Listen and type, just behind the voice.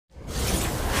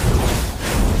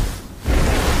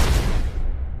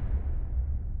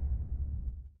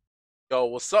Yo,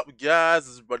 what's up, guys?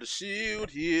 This is Brother Shield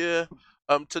here.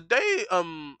 Today,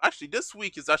 actually, this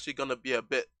week is actually gonna be a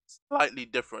bit slightly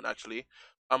different. Actually,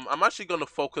 I'm actually gonna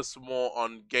focus more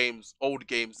on games, old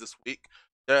games this week.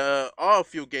 There are a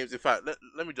few games. In fact,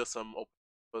 let me just open the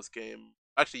first game.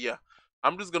 Actually, yeah,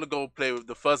 I'm just gonna go play with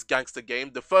the first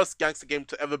the first gangster game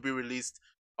to ever be released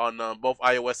on both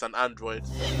iOS and Android.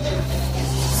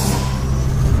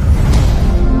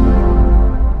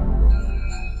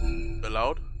 A bit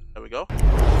loud. There we go.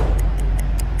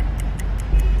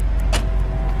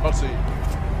 Let's see.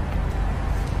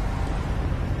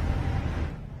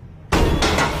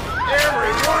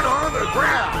 Everyone on the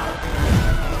ground!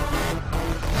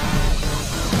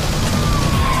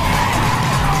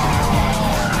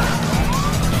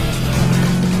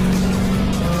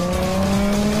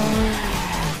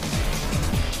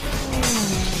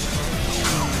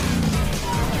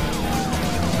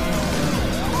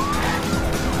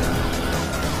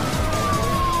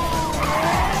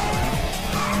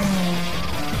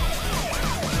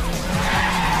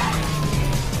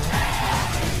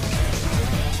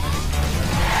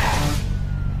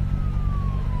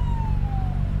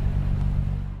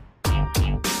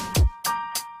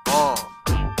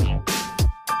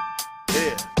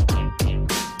 Yeah.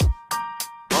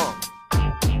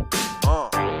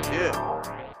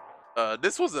 Yeah.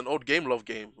 This was an old Gameloft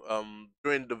game.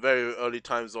 During the very early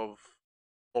times of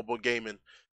mobile gaming,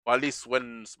 or at least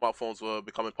when smartphones were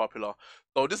becoming popular.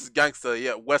 So this is Gangster,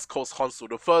 yeah, West Coast Hustle,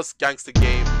 the first gangster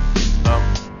game.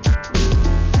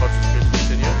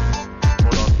 Continue.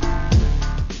 Hold on.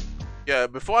 Yeah,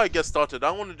 before I get started,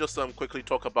 I want to just quickly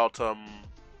talk about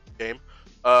game.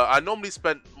 I normally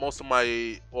spend most of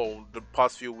the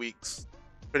past few weeks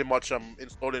pretty much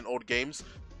installing old games,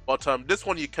 but this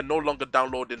one you can no longer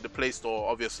download in the Play Store,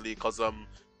 obviously, because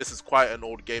this is quite an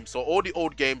old game. So all the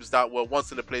old games that were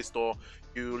once in the Play Store,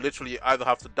 you literally either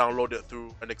have to download it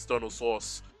through an external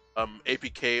source,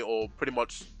 APK, or pretty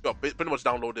much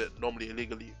download it normally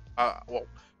illegally. Well,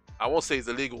 I won't say it's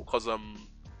illegal because you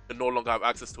no longer have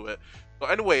access to it. So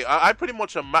anyway, I pretty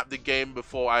much mapped the game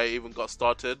before I even got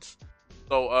started.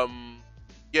 So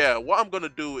yeah, what I'm gonna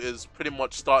do is pretty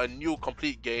much start a new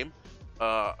complete game.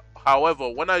 However,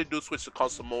 when I do switch to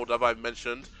console mode, as I've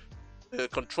mentioned, the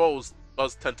controls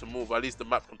does tend to move, at least the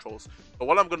map controls. So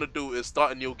what I'm gonna do is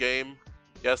start a new game.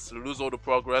 Yes, lose all the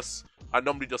progress. I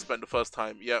normally just spend the first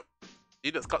time. Yep.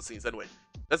 Need those cutscenes anyway.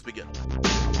 Let's begin.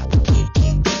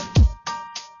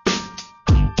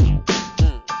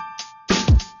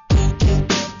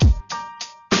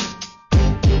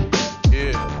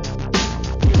 Yeah.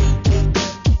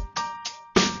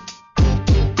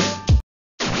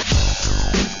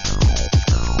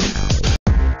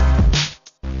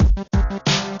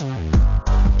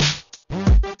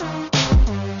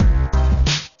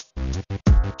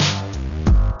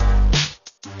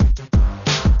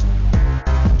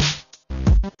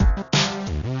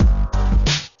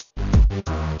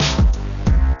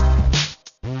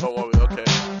 Don't worry, okay.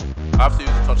 I have to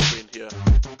use the touchscreen here.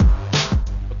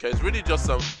 Okay, it's really just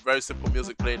some very simple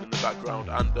music playing in the background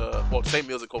and well, same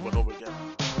music over and over again.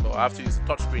 So I have to use the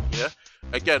touchscreen here.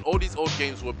 Again, all these old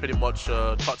games were pretty much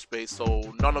touch-based, so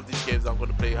none of these games I'm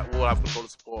going to play will have controller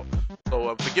support.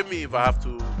 So forgive me if I have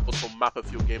to also map a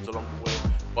few games along the way.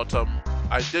 But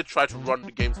I did try to run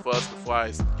the games first before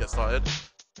I get started.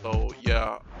 So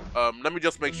yeah, let me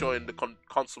just make sure in the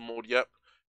console mode. Yep,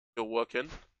 still working.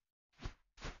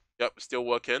 Yep, still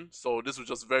working. So this was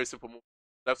just very simple move.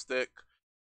 Left stick,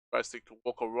 right stick to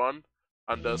walk or run.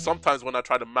 And sometimes when I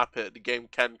try to map it, the game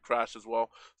can crash as well.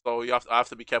 So I have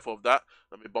to be careful of that.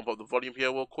 Let me bump up the volume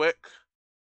here real quick.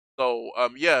 So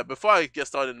yeah, before I get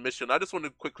started in the mission, I just want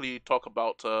to quickly talk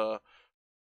about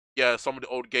yeah, some of the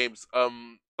old games.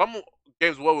 Some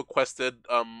games were requested.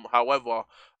 However,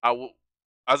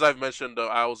 as I've mentioned,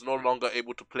 I was no longer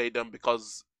able to play them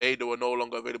because A, they were no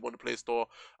longer available in the Play Store,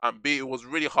 and B, it was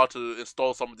really hard to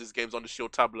install some of these games on the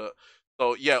Shield tablet.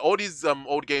 So yeah, all these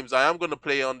old games I am gonna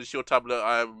play on the Shield tablet.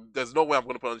 There's no way I'm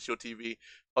gonna put on the Shield TV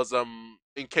because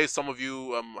in case some of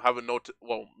you haven't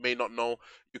may not know,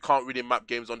 you can't really map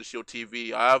games on the Shield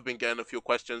TV. I have been getting a few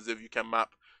questions if you can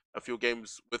map a few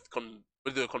games with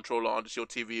the controller on the Shield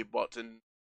TV, but in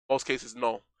most cases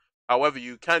no. However,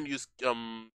 you can use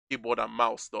keyboard and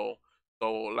mouse though.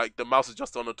 So like the mouse is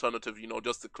just an alternative,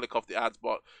 just to click off the ads.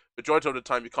 But majority of the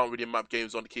time you can't really map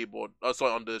games on the keyboard.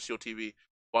 Sorry, on the Shield TV.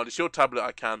 But on the Shield tablet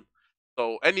I can.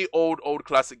 So any old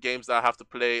classic games that I have to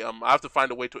play, I have to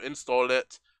find a way to install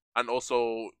it and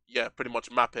also yeah, pretty much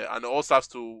map it. And it also has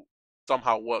to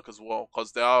somehow work as well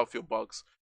because there are a few bugs.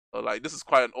 Like this is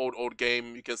quite an old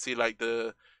game. You can see like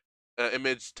the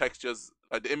image textures,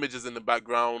 like the images in the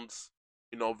background.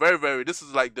 You know, very. This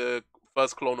is like the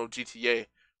first clone of GTA,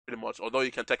 pretty much. Although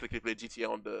you can technically play GTA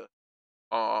on the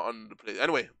Play.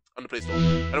 Anyway, on the Play Store.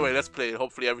 Anyway, let's play.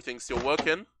 Hopefully everything's still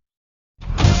working.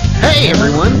 Hey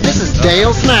everyone, this is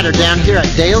Dale Snyder down here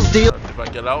at Dale's Deal. If I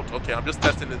get out, okay, I'm just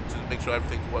testing it to make sure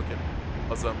everything's working.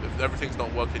 Because if everything's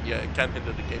not working, yeah, it can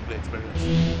hinder the gameplay experience.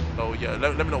 So yeah,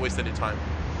 let me not waste any time.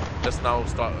 Let's now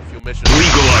start a few missions.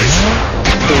 Legalize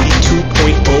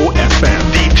 42.0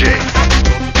 FM DJ.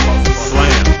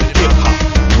 Slam, hip hop,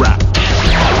 rap,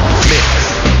 mix.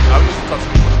 I'm using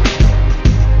touchscreen.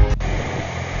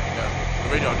 Yeah, the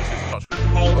radio I'm just using touchscreen.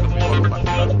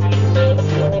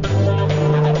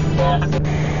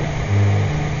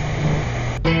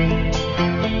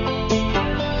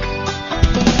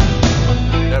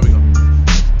 There we go.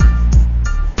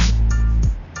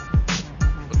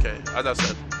 Okay, as I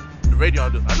said, the radio I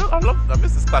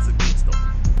miss this classic beats though.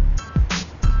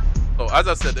 So as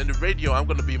I said, in the radio I'm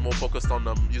gonna be more focused on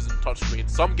using touchscreen.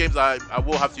 Some games I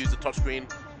will have to use the touchscreen.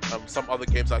 Some other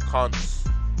games I can't.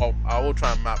 Well, I will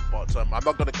try and map, but I'm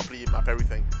not gonna completely map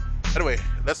everything. Anyway,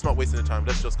 let's not waste any time.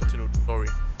 Let's just continue the story.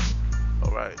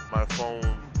 All right, my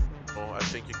phone. Oh, I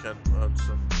think you can earn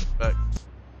some effects.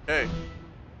 Okay.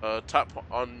 Tap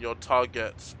on your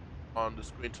target on the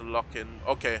screen to lock in.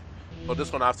 Okay, so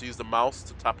this one I have to use the mouse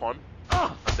to tap on,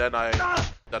 and then the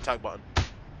attack button.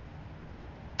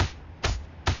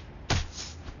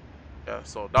 Yeah,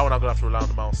 so that one I'm gonna have to rely on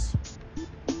the mouse.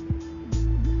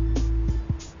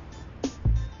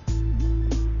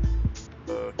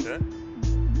 Okay.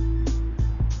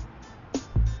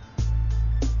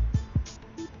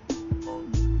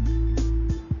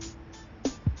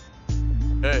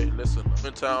 Hey, listen, I'm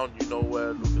in town, you know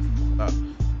where Lucas is at.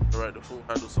 Alright, the fool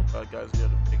handles some bad guys near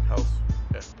the pink house.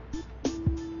 Okay.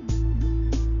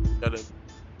 Get him.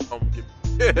 Come give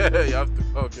me. You have to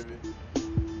come give me.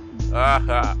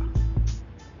 Aha!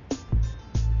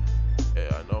 Okay,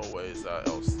 I know where is that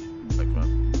else. I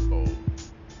can go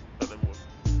tell him what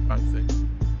bad things.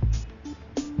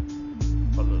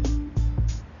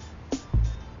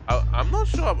 I'm not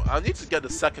sure. I need to get the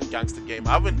second Gangstar game.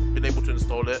 I haven't been able to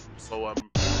install it, so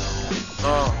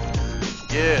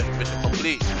yeah, mission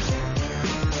complete.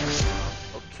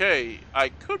 Okay, I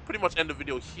could pretty much end the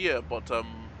video here, but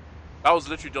that was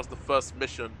literally just the first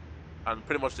mission and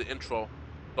pretty much the intro.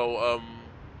 So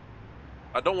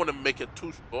I don't want to make it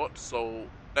too short. So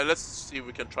let's see if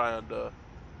we can try and do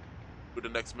the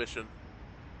next mission.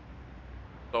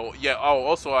 So yeah. Oh,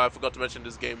 also I forgot to mention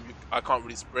this game. I can't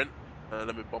really sprint.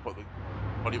 Let me bump up the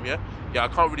volume here. Yeah, I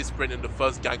can't really sprint in the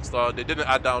first Gangstar. They didn't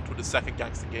add that to the second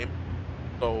Gangstar game.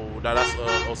 So that's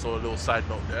also a little side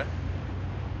note there.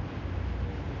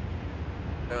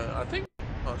 I think...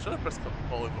 Oh, should I press...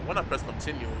 Oh, when I press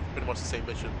continue, it's pretty much the same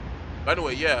mission. But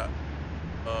anyway, yeah.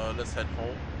 Let's head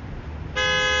home.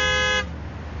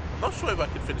 I'm not sure if I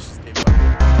can finish this game.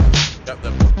 Yep,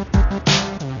 there we go.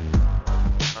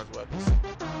 That's what I can see.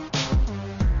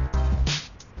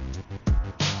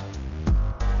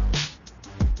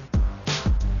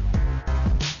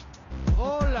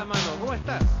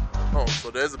 Oh, so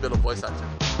there's a bit of voice acting.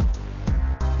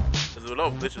 There's a lot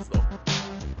of glitches though.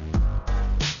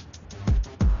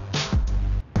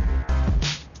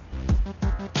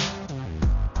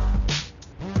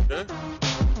 Okay.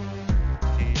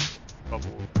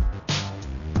 Trouble.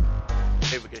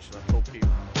 Navigation, I told people.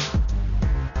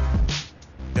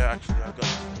 Yeah, actually, I got it.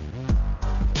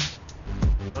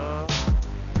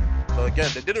 So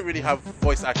again, they didn't really have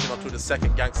voice acting until the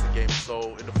second Gangstar game.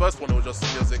 So in the first one, it was just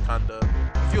music and a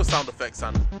few sound effects,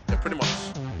 and yeah, pretty much.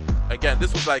 Again,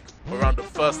 this was like around the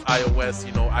first iOS,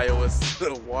 you know, iOS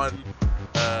 1,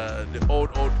 the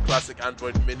old classic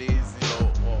Android minis, you know,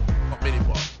 or not mini,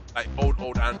 but like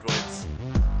old Androids.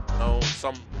 You know,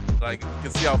 some like you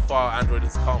can see how far Android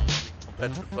has come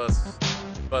compared to the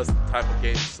first type of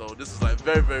games. So this is like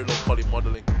very low poly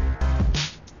modeling.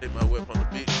 Take my whip on the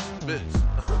beach, bitch.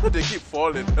 They keep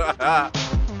falling.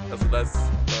 That's nice.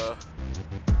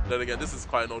 Then again, this is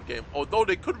quite an old game. Although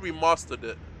they could remaster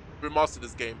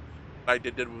this game, like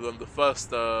they did with the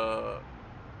first,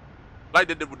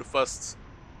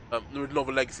 with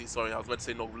Nova Legacy. Sorry, I was meant to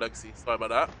say Nova Legacy. Sorry about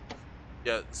that.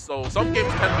 Yeah. So some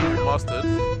games can be remastered.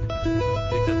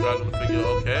 You can drag on the figure.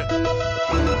 Okay.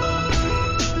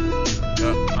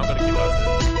 Yeah, I'm gonna keep that.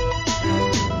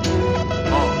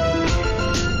 Oh.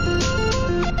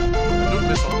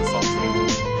 This on the song.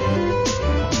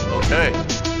 Okay.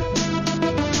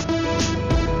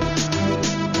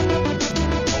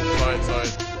 Oh, sorry.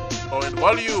 Oh, in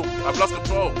volume. I've lost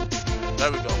control.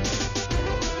 There we go.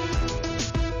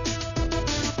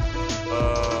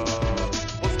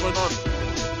 What's going on?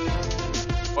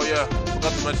 Oh yeah.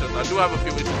 not to mention, I do have a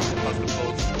few issues with touch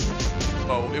controls.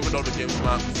 So even though the game's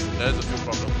mapped, there's a few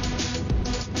problems.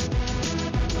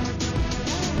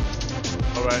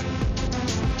 Alright.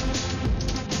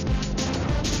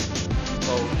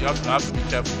 So you have to be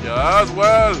careful here as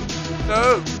well.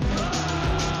 No!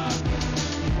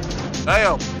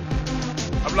 Damn!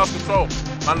 I've lost control.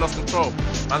 Man lost control.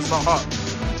 Man's not hot.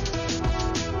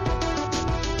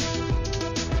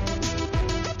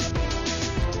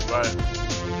 Right.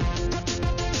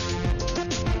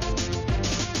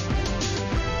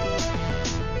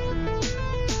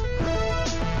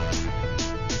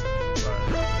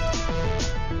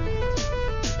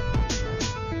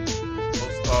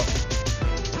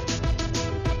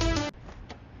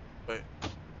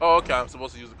 Oh, okay, I'm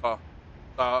supposed to use the car.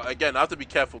 Again, I have to be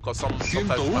careful because sometimes...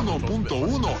 101.1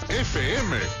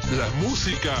 FM, la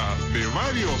música de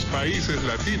varios países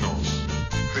latinos.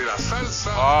 De la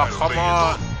salsa al come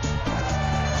reggaetón. on.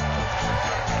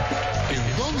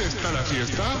 ¿En dónde está la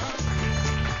fiesta?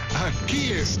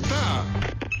 Aquí está.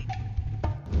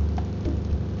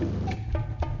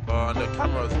 And the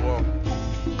camera as well.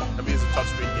 Let me use the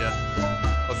touchscreen here.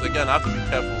 Because again, I have to be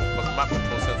careful because the map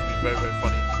control tends to be very, very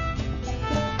funny.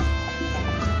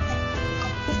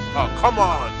 Oh, come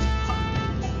on!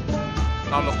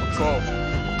 Now I lost control.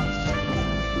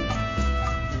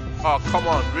 Oh, come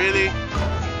on, really?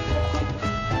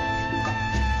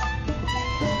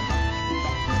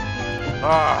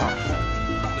 Ah,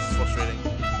 this is frustrating.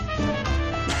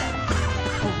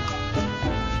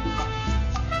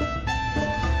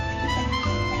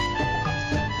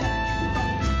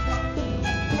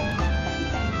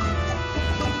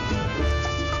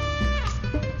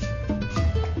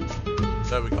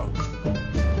 There we go.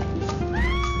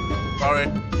 Sorry.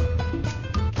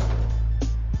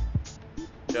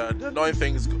 Yeah, the annoying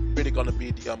thing is really gonna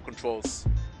be the controls.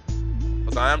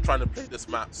 Because I am trying to play this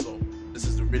map, so this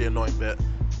is the really annoying bit.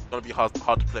 It's gonna be hard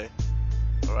to play.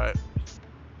 Alright.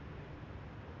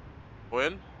 Go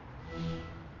in.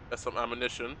 There's some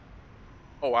ammunition.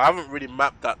 Oh, I haven't really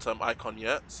mapped that icon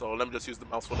yet, so let me just use the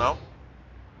mouse for now.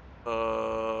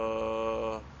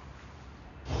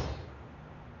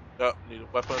 Yep, need a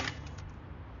weapon.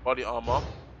 Body armor.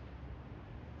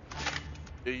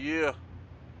 Yeah.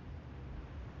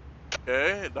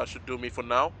 Okay, that should do me for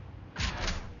now.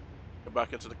 Get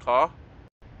back into the car.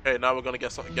 Okay, now we're gonna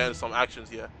get some actions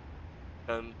here.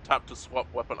 And tap to swap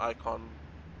weapon icon.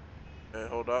 Okay,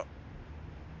 hold up.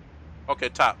 Okay,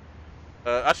 tap.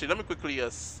 Actually, let me quickly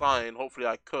assign. Hopefully,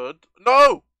 I could.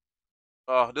 No.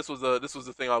 This was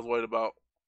the thing I was worried about.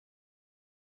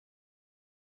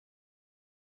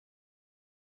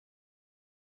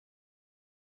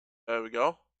 There we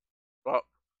go. Drop.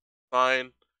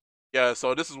 Sign. Yeah,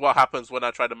 so this is what happens when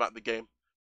I try to map the game.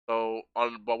 So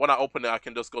but when I open it, I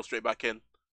can just go straight back in.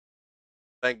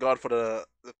 Thank God for that,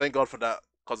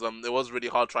 because it was really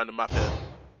hard trying to map it.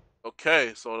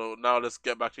 Okay, so now let's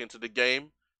get back into the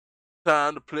game.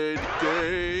 Time to play the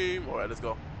game. All right, let's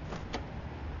go.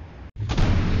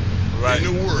 Right. In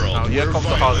a world now, here where comes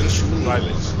the violence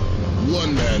hardest. rules,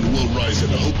 one man will rise in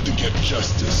hope to get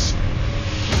justice.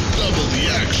 Double the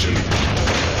action.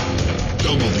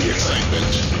 Double the excitement.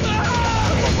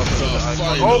 The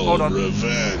final hold on.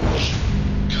 revenge.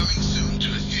 Coming soon to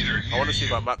a theater. I want to see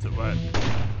if I mapped it right.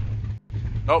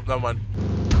 Nope, never mind.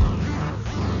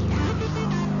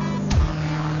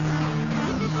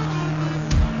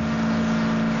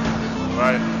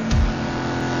 Right.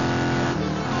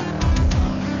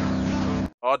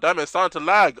 Oh damn it, it's starting to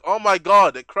lag. Oh my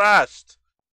god, it crashed.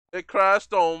 It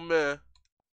crashed on me.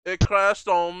 It crashed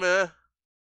on me.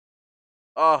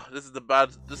 Oh, this is the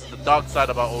dark side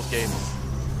about old games.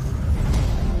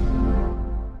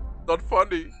 Not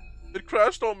funny. It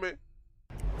crashed on me.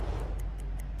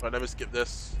 Right, let me skip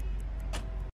this.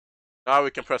 Now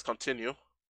we can press continue.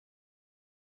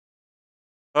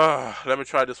 Let me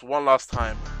try this one last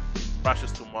time.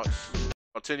 Crashes too much.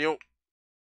 Continue.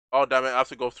 Oh damn it, I have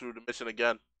to go through the mission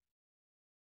again.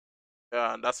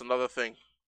 Yeah, and that's another thing.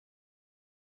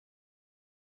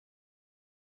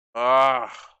 Oh.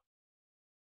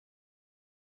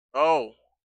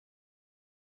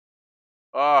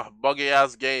 Buggy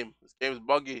ass game. This game is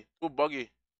buggy. Too buggy.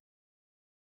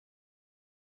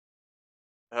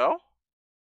 Hell?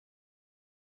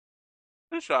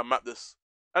 Pretty sure I mapped this.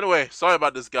 Anyway, sorry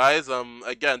about this, guys.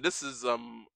 Again, this is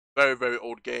very, very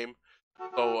old game.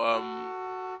 So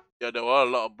yeah, there were a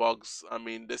lot of bugs. I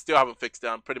mean, they still haven't fixed it,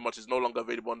 and pretty much it's no longer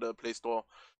available on the Play Store.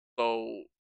 So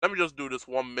let me just do this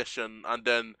one mission, and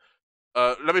then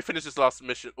let me finish this last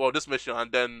mission. Well, this mission,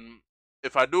 and then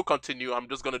if I do continue, I'm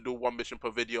just gonna do one mission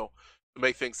per video to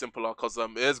make things simpler, because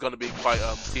it is gonna be quite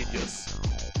tedious.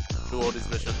 do all these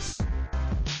missions.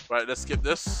 Right, let's skip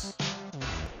this.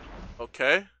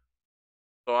 Okay.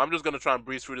 So I'm just gonna try and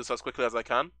breeze through this as quickly as I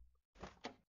can.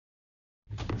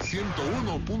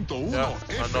 101.1 Yeah,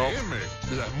 FM,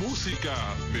 la música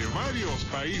de varios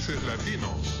países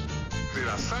latinos. De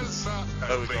la salsa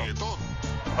There al we go. reggaetón.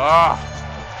 Ah!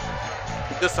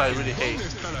 This I really hate. ¿Dónde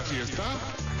está la fiesta?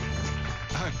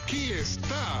 Aquí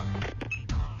está.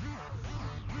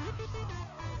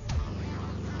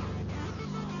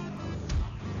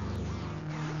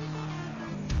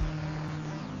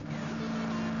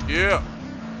 Yeah.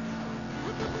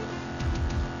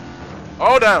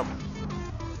 Oh damn.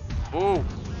 Ooh.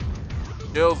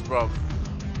 Kills, bro.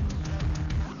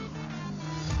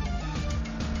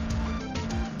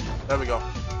 There we go.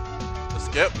 Let's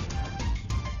skip.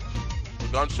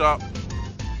 Gunshot.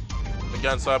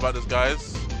 Again, sorry about this,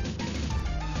 guys.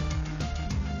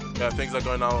 Yeah, things are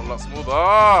going down a lot smoother.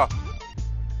 Ah!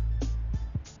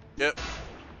 Yep.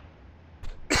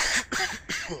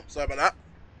 Sorry about that.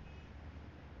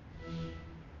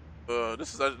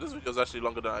 This video is actually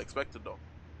longer than I expected, though.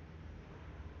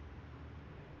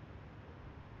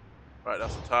 Right,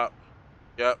 that's the top.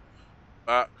 Yep.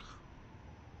 Back.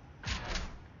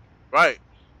 Right.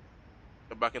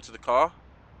 Get back into the car.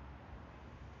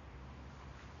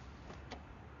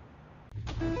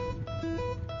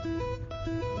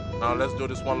 Now let's do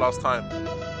this one last time.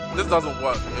 If this doesn't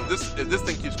work, if this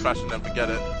thing keeps crashing, then forget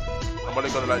it. I'm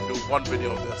only gonna like do one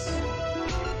video of this.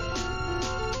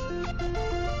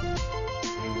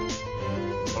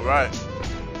 All right.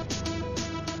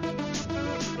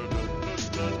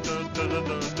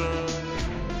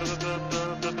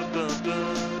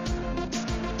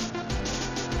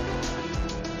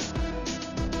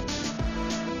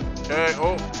 Okay.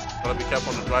 Oh, gotta be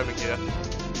careful on the driving here.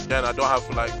 Again, I don't have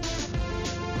like.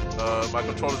 My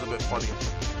controller's a bit funny,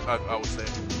 I would say.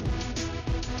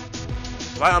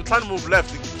 Like, I'm trying to move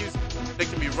left, it keeps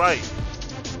taking me right.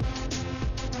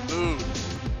 Dude.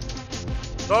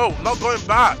 No, not going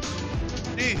back.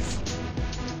 Jeez.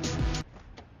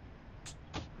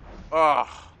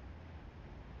 Ah.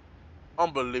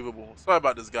 Unbelievable. Sorry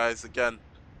about this, guys. Again,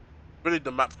 really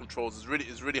the map controls is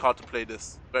really hard to play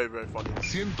this. Very, very funny.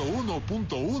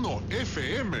 101.1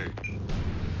 FM.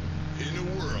 In a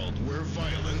world where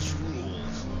violence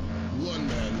rules, one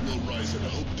man will rise and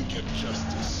hope to get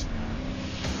justice.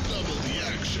 Double the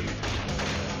action.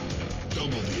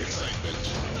 Double the excitement.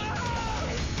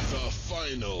 The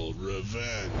final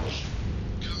revenge.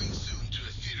 Coming soon to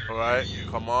a theater Alright, near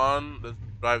you. come on. Let's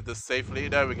drive this safely.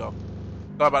 There we go.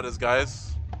 Sorry about this,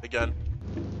 guys. Again.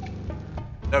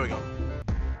 There we go.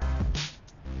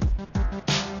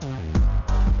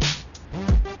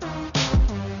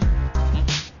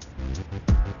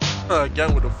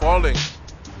 Again with the falling.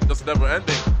 Just never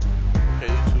ending. Okay,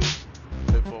 you two.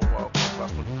 Stay for a while. Come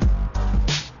back.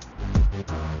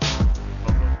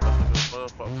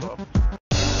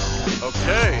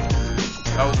 Okay.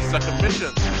 That was the second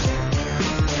mission.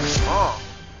 Oh.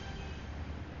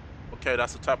 Okay,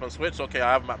 that's a tap and switch. Okay,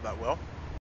 I have mapped that well.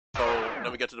 So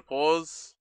let me get to the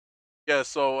pause. Yeah,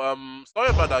 so sorry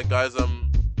about that, guys.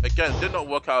 Again, did not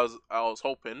work out as I was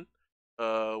hoping.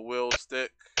 Wheel,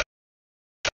 stick.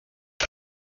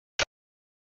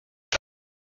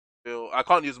 I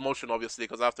can't use motion obviously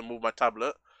because I have to move my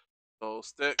tablet. So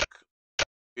stick,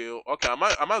 wheel. Okay, I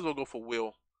might as well go for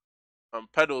wheel.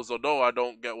 Pedals, although I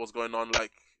don't get what's going on,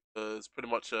 like it's pretty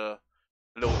much a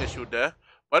little issue there.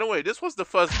 By the way, this was the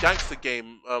first gangster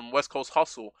game, West Coast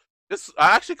Hustle.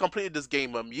 I actually completed this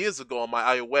game years ago on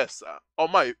my iOS.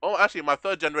 Actually my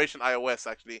third generation iOS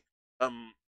actually.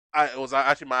 It was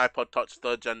actually my iPod Touch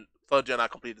third gen I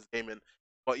completed this game in.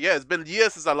 But yeah, it's been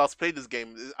years since I last played this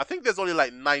game. I think there's only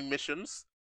like 9 missions.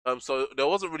 So there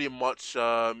wasn't really much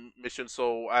mission.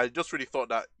 So I just really thought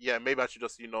that yeah, maybe I should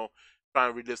just try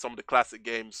and relive some of the classic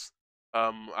games.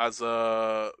 As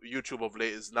YouTube of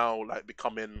late is now like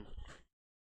becoming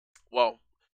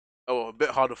a bit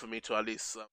harder for me to at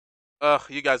least.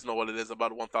 You guys know what it is,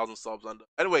 about 1,000 subs. And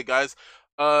anyway, guys,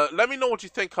 let me know what you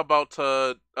think about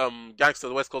Gangstar,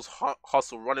 the West Coast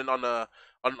Hustle, running on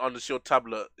the Shield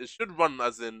tablet. It should run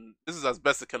this is as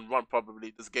best it can run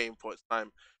probably this game for its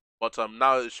time, but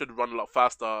now it should run a lot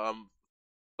faster.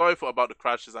 Sorry about the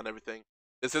crashes and everything.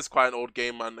 This is quite an old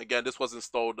game, and again, this was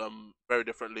installed very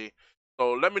differently.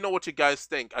 So let me know what you guys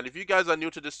think, and if you guys are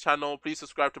new to this channel, please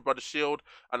subscribe to Brother Shield.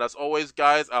 And as always,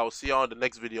 guys, I'll see you on the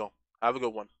next video. Have a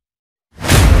good one.